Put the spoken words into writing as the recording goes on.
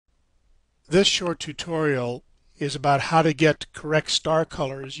This short tutorial is about how to get correct star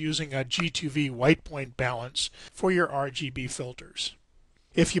colors using a G2V white point balance for your RGB filters.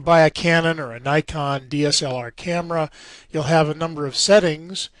 If you buy a Canon or a Nikon DSLR camera, you'll have a number of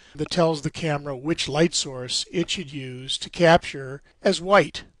settings that tells the camera which light source it should use to capture as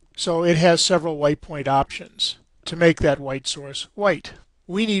white. So it has several white point options to make that white source white.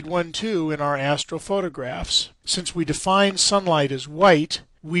 We need one too in our astrophotographs. Since we define sunlight as white,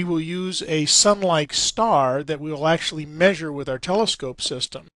 we will use a sun-like star that we will actually measure with our telescope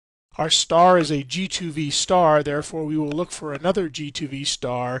system. Our star is a G2V star, therefore we will look for another G2V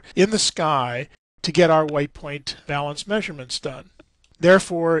star in the sky to get our white point balance measurements done.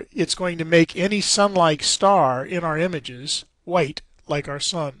 Therefore, it's going to make any sun-like star in our images white, like our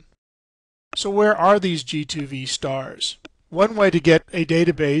sun. So where are these G2V stars? One way to get a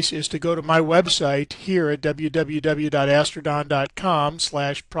database is to go to my website here at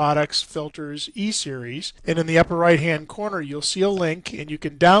www.astrodon.com/products-filters-e-series, and in the upper right hand corner you'll see a link and you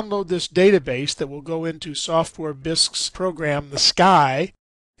can download this database that will go into Software Bisque's program The Sky,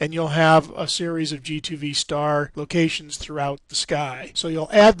 and you'll have a series of G2V star locations throughout the sky. So you'll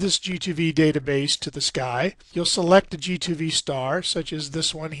add this G2V database to the sky. You'll select a G2V star such as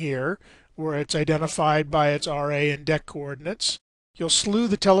this one here, where it's identified by its RA and DEC coordinates. You'll slew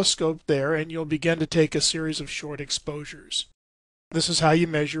the telescope there and you'll begin to take a series of short exposures. This is how you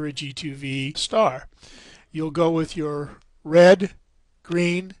measure a G2V star. You'll go with your red,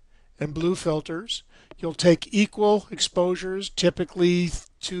 green, and blue filters. You'll take equal exposures, typically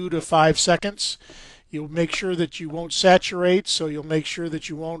 2 to 5 seconds. You'll make sure that you won't saturate, so you'll make sure that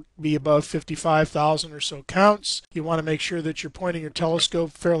you won't be above 55,000 or so counts. You want to make sure that you're pointing your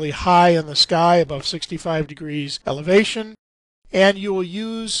telescope fairly high in the sky, above 65 degrees elevation. And you will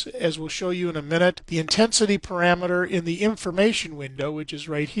use, as we'll show you in a minute, the intensity parameter in the information window, which is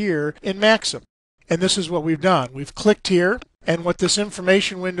right here in Maxim. And this is what we've done. We've clicked here, and what this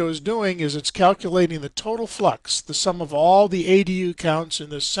information window is doing is it's calculating the total flux, the sum of all the ADU counts in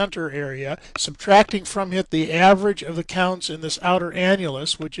this center area, subtracting from it the average of the counts in this outer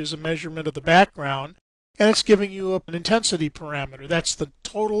annulus, which is a measurement of the background, and it's giving you an intensity parameter. That's the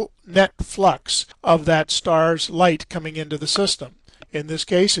total net flux of that star's light coming into the system. In this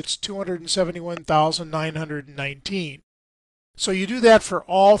case, it's 271,919. So you do that for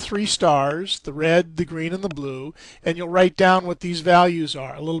all three stars, the red, the green, and the blue, and you'll write down what these values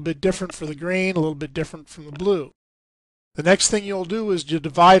are. A little bit different for the green, a little bit different from the blue. The next thing you'll do is to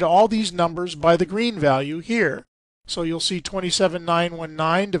divide all these numbers by the green value here. So you'll see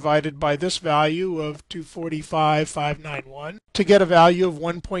 27,919 divided by this value of 245,591 to get a value of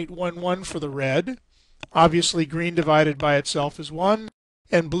 1.11 for the red. Obviously, green divided by itself is 1.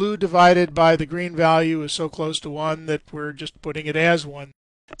 And blue divided by the green value is so close to 1 that we're just putting it as 1.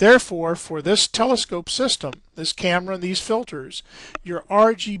 Therefore, for this telescope system, this camera and these filters, your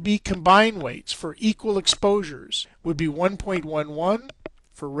RGB combined weights for equal exposures would be 1.11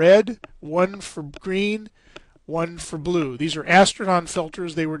 for red, 1 for green, 1 for blue. These are Astrodon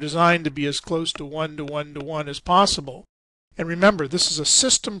filters. They were designed to be as close to 1 to 1 to 1 as possible. And remember, this is a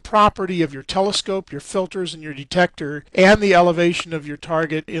system property of your telescope, your filters, and your detector, and the elevation of your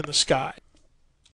target in the sky.